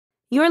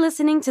You're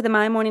listening to the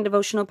My Morning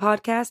Devotional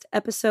podcast,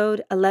 episode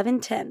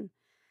 1110.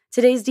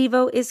 Today's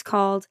Devo is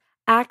called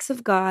Acts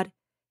of God,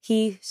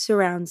 He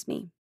Surrounds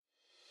Me.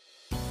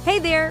 Hey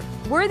there,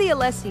 we're the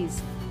Alessis,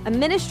 a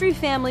ministry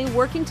family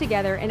working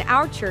together in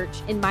our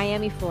church in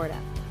Miami, Florida.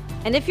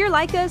 And if you're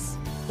like us,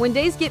 when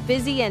days get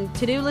busy and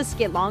to-do lists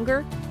get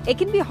longer, it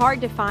can be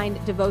hard to find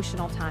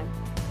devotional time.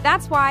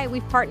 That's why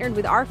we've partnered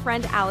with our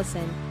friend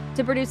Alison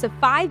to produce a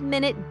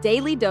 5-minute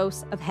daily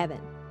dose of heaven.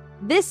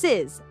 This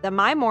is the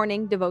My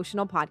Morning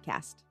Devotional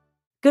podcast.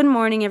 Good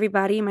morning,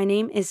 everybody. My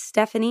name is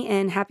Stephanie,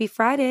 and happy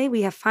Friday.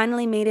 We have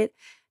finally made it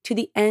to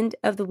the end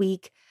of the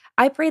week.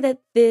 I pray that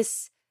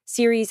this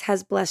series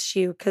has blessed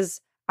you because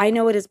I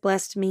know it has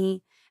blessed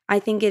me. I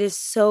think it is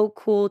so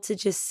cool to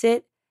just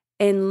sit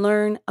and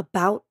learn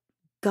about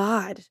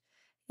God.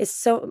 It's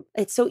so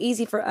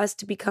easy for us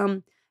to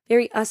become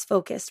very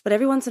us-focused, but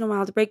every once in a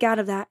while to break out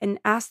of that and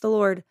ask the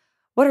Lord,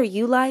 what are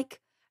you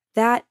like?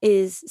 That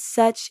is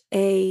such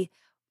a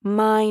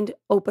mind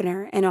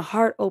opener and a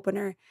heart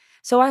opener.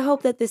 So I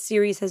hope that this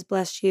series has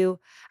blessed you.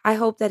 I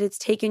hope that it's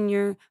taken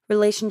your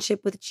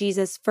relationship with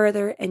Jesus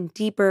further and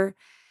deeper.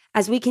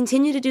 As we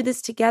continue to do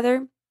this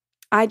together,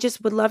 I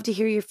just would love to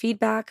hear your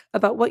feedback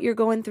about what you're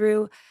going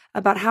through,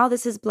 about how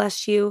this has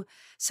blessed you.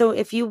 So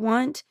if you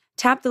want,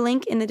 tap the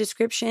link in the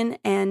description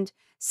and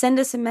send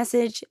us a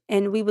message,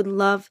 and we would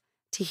love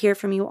to hear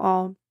from you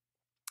all.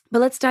 But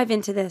let's dive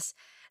into this.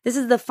 This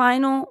is the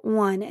final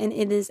one, and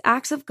it is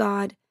Acts of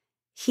God,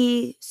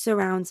 He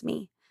surrounds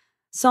me.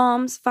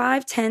 Psalms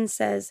 5:10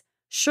 says,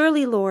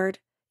 "Surely, Lord,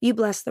 you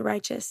bless the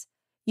righteous.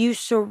 You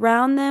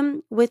surround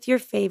them with your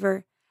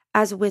favor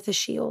as with a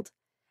shield."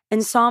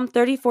 And Psalm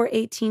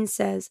 34:18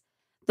 says,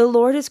 "The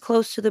Lord is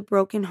close to the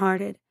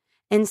brokenhearted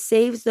and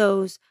saves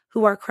those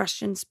who are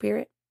crushed in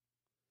spirit."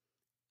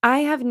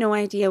 I have no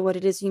idea what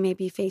it is you may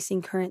be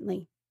facing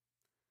currently.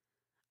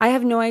 I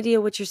have no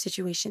idea what your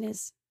situation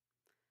is.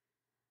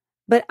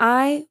 But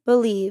I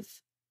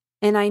believe,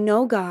 and I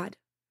know God,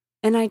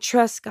 and I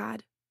trust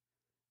God,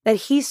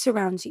 that He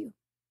surrounds you.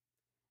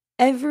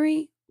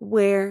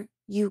 Everywhere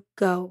you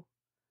go,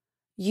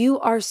 you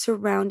are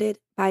surrounded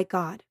by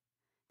God.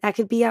 That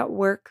could be at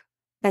work,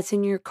 that's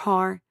in your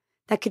car,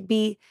 that could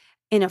be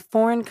in a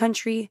foreign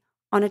country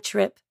on a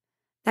trip,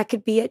 that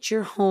could be at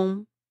your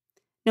home,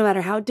 no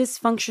matter how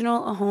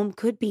dysfunctional a home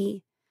could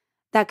be,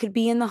 that could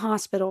be in the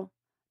hospital,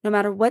 no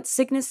matter what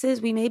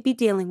sicknesses we may be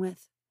dealing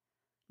with,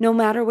 no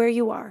matter where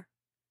you are.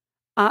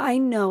 I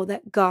know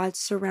that God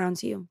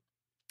surrounds you.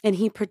 And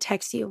He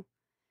protects you,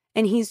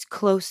 and He's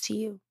close to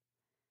you.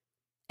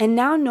 And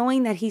now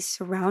knowing that He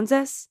surrounds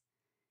us,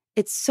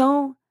 it's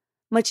so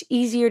much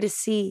easier to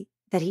see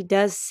that He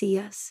does see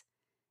us.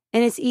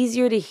 And it's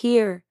easier to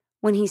hear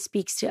when He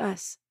speaks to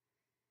us.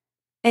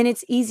 And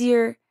it's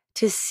easier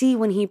to see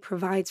when He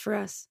provides for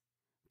us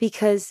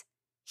because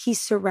He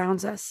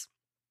surrounds us.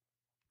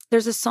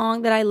 There's a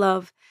song that I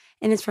love,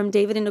 and it's from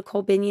David and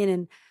Nicole Binion,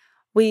 and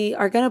we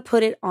are going to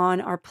put it on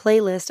our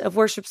playlist of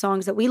worship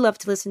songs that we love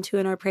to listen to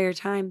in our prayer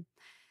time.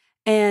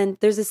 And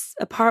there's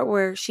a part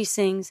where she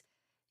sings,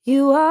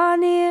 "You are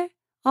near,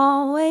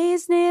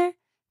 always near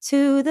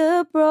to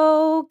the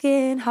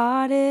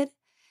brokenhearted.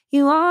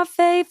 You are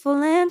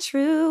faithful and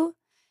true."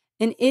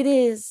 And it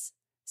is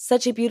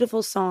such a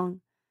beautiful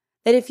song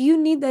that if you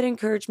need that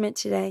encouragement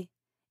today,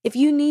 if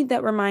you need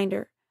that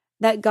reminder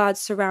that God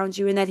surrounds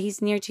you and that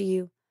He's near to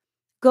you,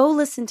 go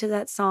listen to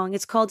that song.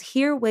 It's called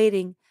Here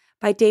Waiting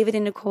by David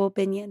and Nicole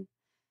Binion.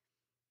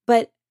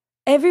 But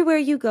everywhere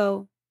you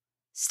go,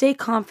 stay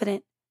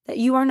confident that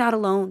you are not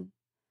alone.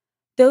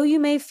 Though you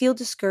may feel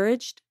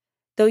discouraged,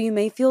 though you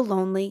may feel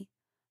lonely,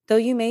 though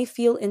you may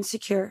feel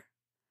insecure,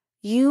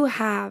 you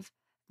have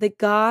the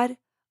God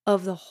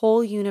of the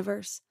whole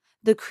universe,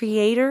 the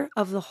creator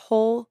of the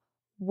whole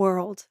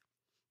world,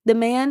 the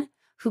man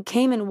who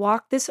came and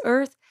walked this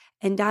earth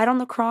and died on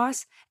the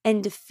cross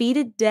and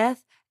defeated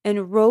death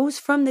and rose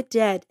from the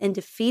dead and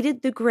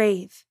defeated the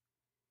grave.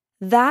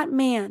 That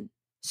man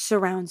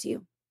surrounds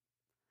you.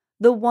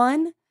 The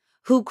one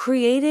who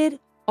created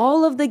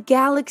all of the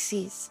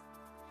galaxies,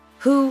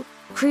 who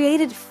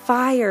created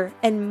fire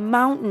and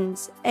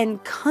mountains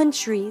and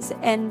countries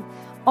and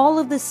all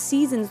of the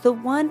seasons, the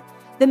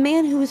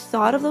man who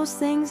thought of those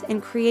things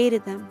and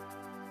created them,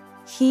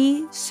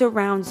 He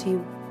surrounds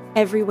you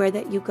everywhere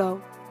that you go.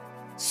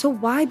 So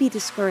why be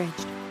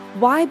discouraged?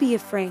 Why be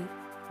afraid?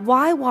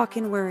 Why walk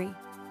in worry?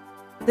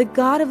 The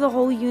God of the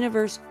whole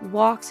universe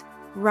walks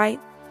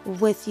right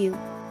with you,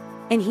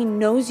 and He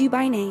knows you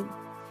by name.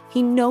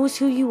 He knows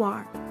who you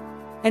are.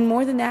 And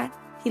more than that,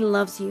 He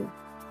loves you.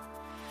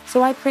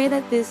 So I pray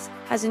that this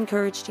has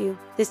encouraged you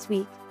this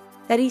week,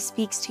 that He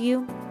speaks to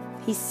you,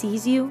 He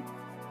sees you,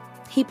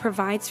 He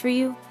provides for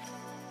you,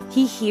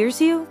 He hears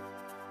you,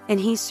 and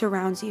He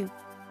surrounds you.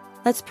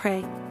 Let's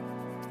pray.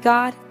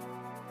 God,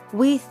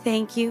 we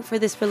thank You for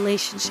this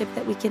relationship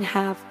that we can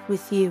have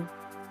with You.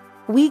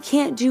 We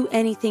can't do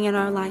anything in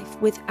our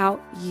life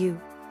without You.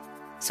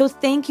 So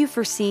thank You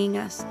for seeing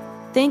us.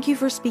 Thank You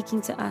for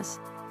speaking to us.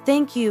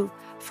 Thank You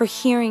for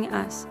hearing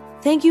us.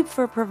 Thank You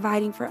for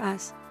providing for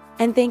us.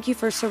 And thank you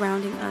for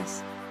surrounding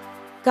us.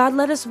 God,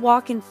 let us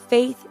walk in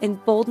faith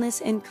and boldness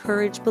and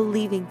courage,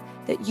 believing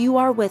that you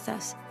are with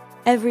us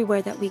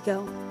everywhere that we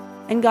go.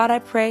 And God, I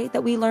pray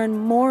that we learn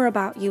more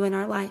about you in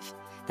our life,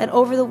 that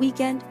over the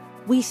weekend,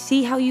 we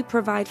see how you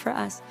provide for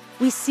us.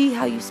 We see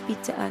how you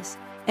speak to us,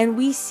 and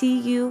we see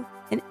you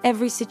in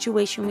every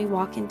situation we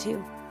walk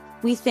into.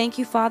 We thank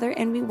you, Father,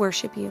 and we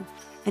worship you.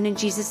 And in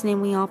Jesus'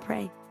 name we all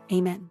pray.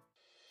 Amen.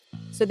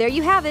 So there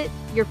you have it,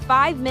 your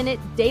 5-minute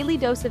daily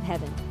dose of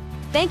heaven.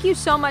 Thank you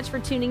so much for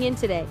tuning in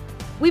today.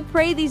 We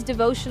pray these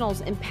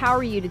devotionals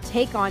empower you to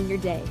take on your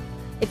day.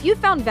 If you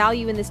found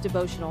value in this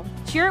devotional,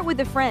 share it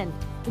with a friend,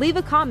 leave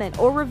a comment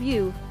or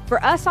review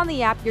for us on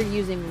the app you're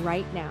using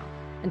right now.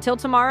 Until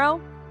tomorrow,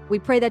 we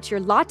pray that your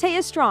latte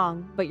is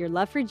strong, but your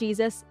love for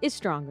Jesus is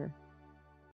stronger.